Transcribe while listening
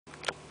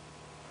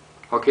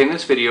Okay, in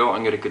this video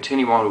I'm going to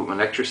continue on with my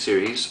lecture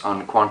series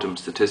on quantum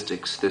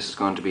statistics. This is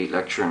going to be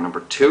lecture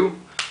number 2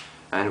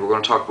 and we're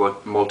going to talk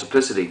about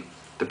multiplicity.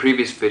 The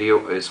previous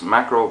video is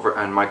macro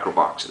and micro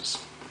boxes.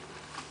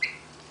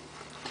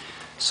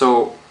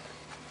 So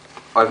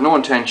I've no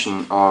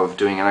intention of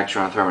doing a lecture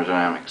on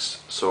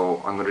thermodynamics, so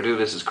I'm going to do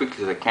this as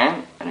quickly as I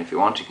can, and if you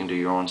want you can do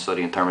your own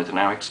study in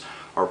thermodynamics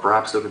or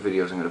perhaps look at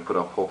videos I'm going to put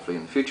up hopefully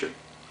in the future.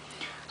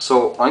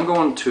 So I'm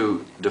going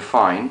to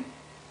define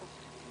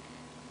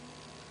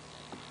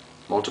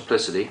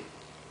multiplicity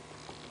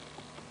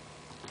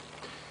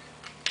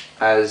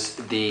as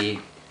the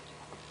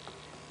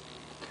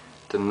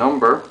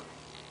number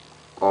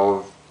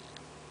of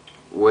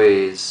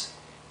ways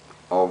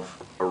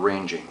of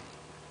arranging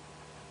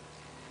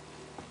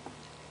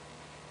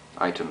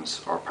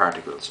items or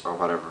particles or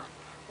whatever,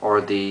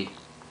 or the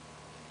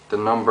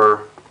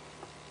number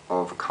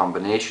of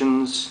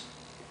combinations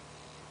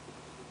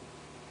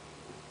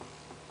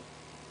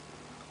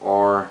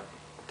or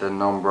the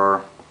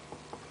number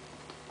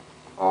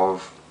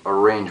of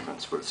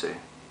arrangements, we'll say.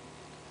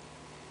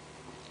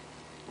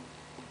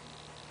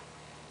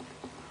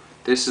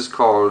 This is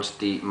called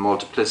the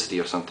multiplicity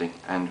of something,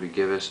 and we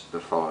give it the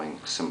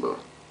following symbol.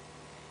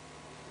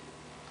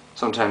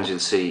 Sometimes you'll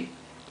see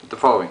the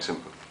following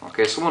symbol.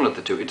 Okay, so one of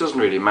the two. It doesn't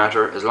really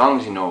matter as long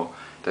as you know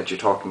that you're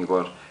talking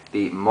about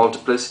the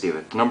multiplicity of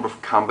it, the number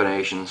of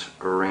combinations,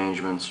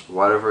 arrangements,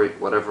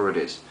 whatever it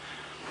is.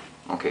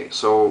 Okay,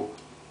 so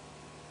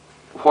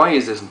why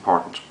is this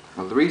important?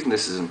 Well, the reason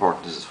this is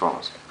important is as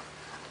follows.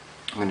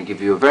 I'm going to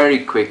give you a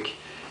very quick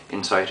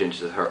insight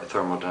into the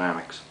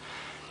thermodynamics.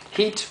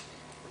 Heat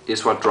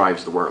is what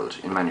drives the world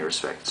in many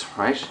respects,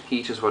 right?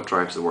 Heat is what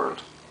drives the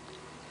world.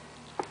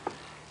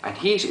 And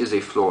heat is a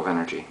flow of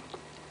energy.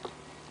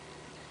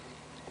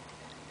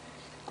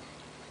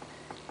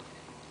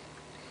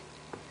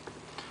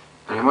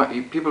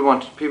 And people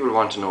want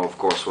to know, of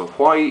course, well,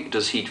 why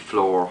does heat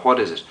flow, or what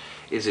is it?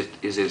 Is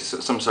it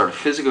some sort of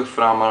physical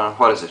phenomenon?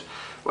 What is it?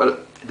 Well,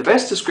 the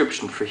best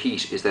description for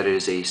heat is that it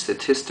is a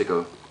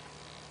statistical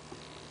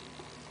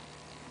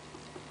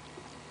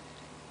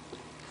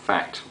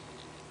fact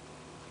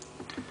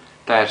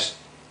that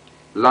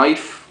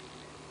life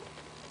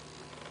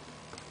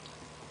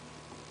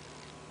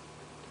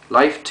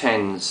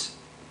tends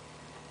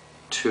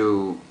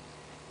to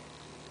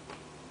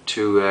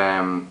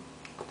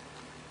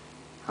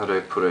how do I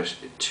put it,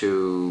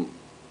 to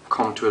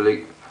come to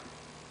a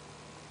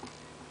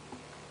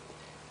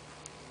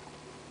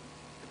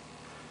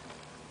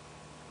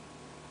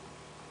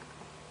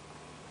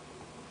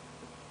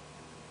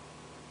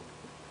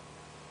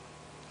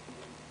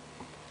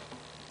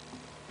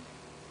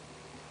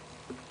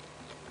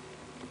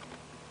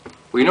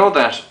we know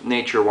that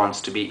nature wants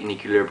to be in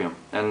equilibrium,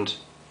 and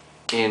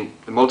in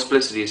the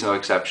multiplicity is no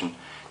exception,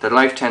 that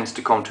life tends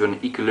to come to an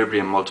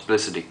equilibrium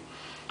multiplicity.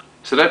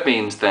 So that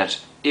means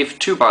that if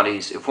two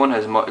bodies, if one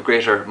has a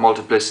greater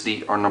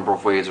multiplicity or number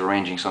of ways of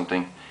arranging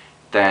something,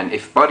 then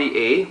if body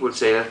A, we'll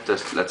say,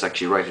 let's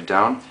actually write it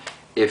down,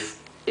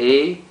 if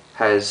A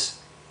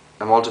has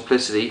a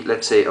multiplicity,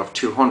 let's say, of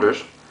 200,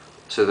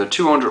 so there are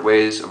 200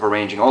 ways of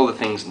arranging all the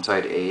things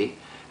inside A,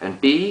 and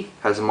B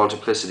has a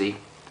multiplicity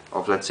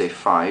of, let's say,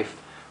 5,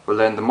 well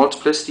then the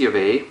multiplicity of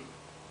A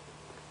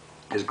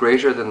is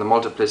greater than the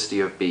multiplicity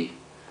of B.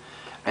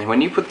 And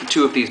when you put the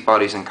two of these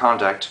bodies in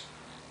contact,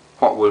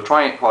 what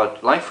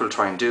life will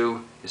try and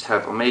do is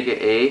have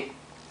omega A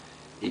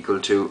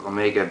equal to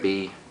omega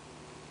B,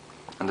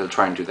 and they'll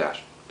try and do that.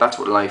 That's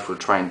what life will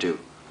try and do.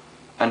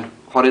 And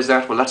what is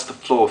that? Well, that's the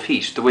flow of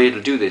heat. The way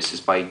it'll do this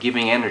is by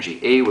giving energy.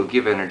 A will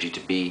give energy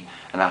to B,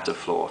 and that's a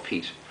flow of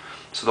heat.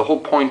 So the whole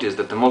point is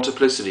that the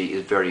multiplicity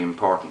is very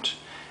important.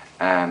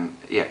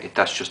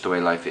 That's just the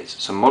way life is.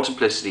 So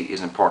multiplicity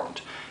is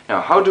important.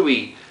 Now,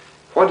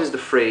 what is the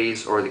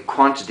phrase or the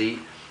quantity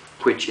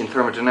which in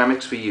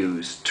thermodynamics we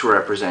use to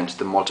represent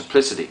the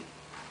multiplicity?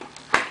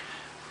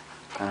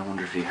 And I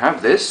wonder if you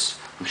have this.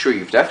 I'm sure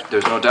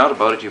there's no doubt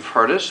about it, you've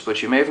heard it,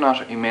 but you may not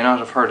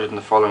have heard it in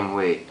the following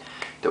way,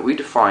 that we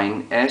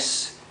define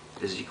S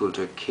is equal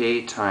to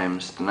K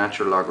times the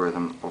natural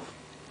logarithm of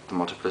the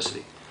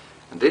multiplicity.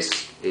 And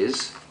this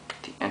is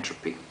the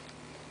entropy.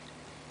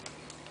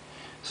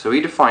 So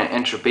we define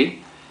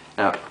entropy.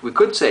 Now we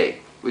could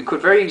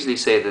very easily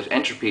say that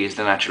entropy is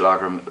the natural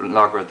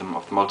logarithm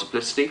of the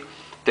multiplicity.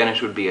 Then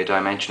it would be a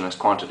dimensionless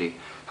quantity.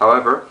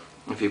 However,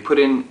 if you put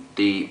in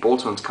the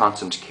Boltzmann's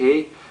constant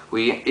K,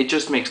 it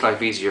just makes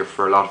life easier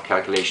for a lot of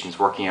calculations,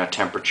 working out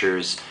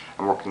temperatures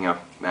and working out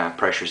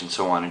pressures and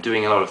so on, and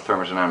doing a lot of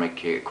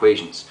thermodynamic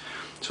equations.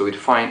 So we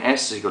define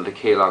S is equal to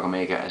K log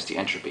omega as the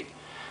entropy.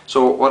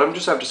 So what I'm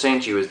just after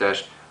saying to you is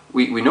that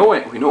we know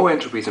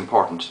entropy is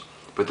important,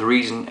 but the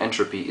reason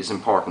entropy is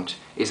important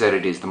is that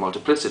it is the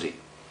multiplicity.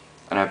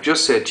 And I've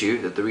just said to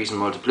you that the reason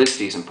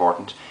multiplicity is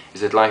important is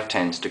that life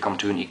tends to come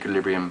to an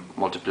equilibrium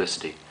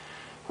multiplicity.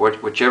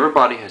 Whichever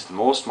body has the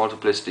most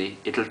multiplicity,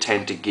 it'll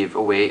tend to give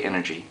away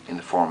energy in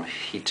the form of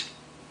heat.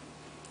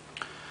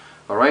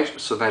 Alright,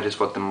 so that is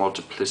what the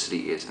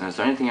multiplicity is. And is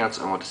there anything else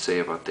I want to say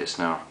about this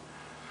now?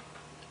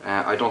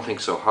 I don't think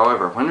so.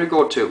 However, when we're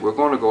going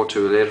to go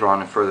to later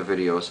on in further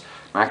videos,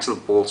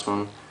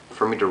 Maxwell-Boltzmann,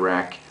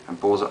 Fermi-Dirac and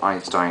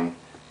Bose-Einstein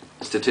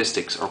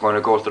statistics are going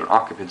to go to their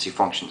occupancy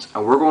functions,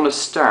 and we're going to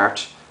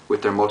start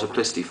with their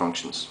multiplicity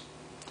functions.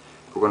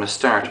 We're going to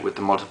start with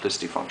the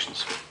multiplicity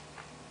functions.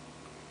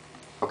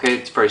 Okay,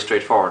 it's very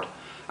straightforward.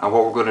 And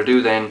what we're going to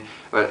do then,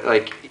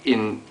 like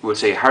in, we'll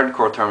say,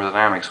 hardcore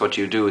thermodynamics, what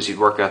you do is you'd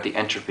work out the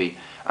entropy,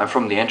 and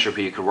from the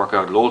entropy you could work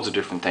out loads of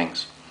different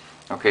things.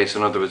 Okay, so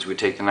in other words, we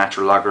take the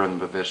natural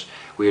logarithm of it,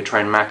 we would try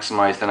and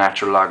maximize the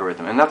natural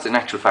logarithm, and that's in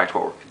actual fact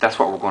that's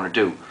what we're going to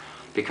do.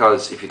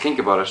 Because if you think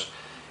about it,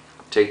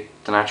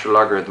 take the natural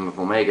logarithm of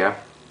omega,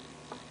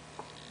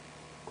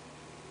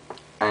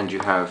 and you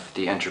have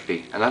the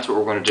entropy, and that's what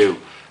we're going to do.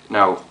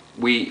 Now,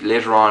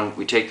 later on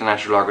we take the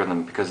natural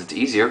logarithm because it's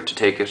easier to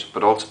take it,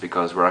 but also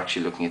because we're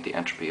actually looking at the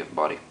entropy of the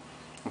body.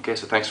 Okay,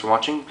 so thanks for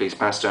watching. Please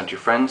pass it on to your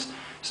friends,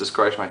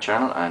 subscribe to my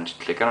channel, and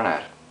click on an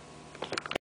ad.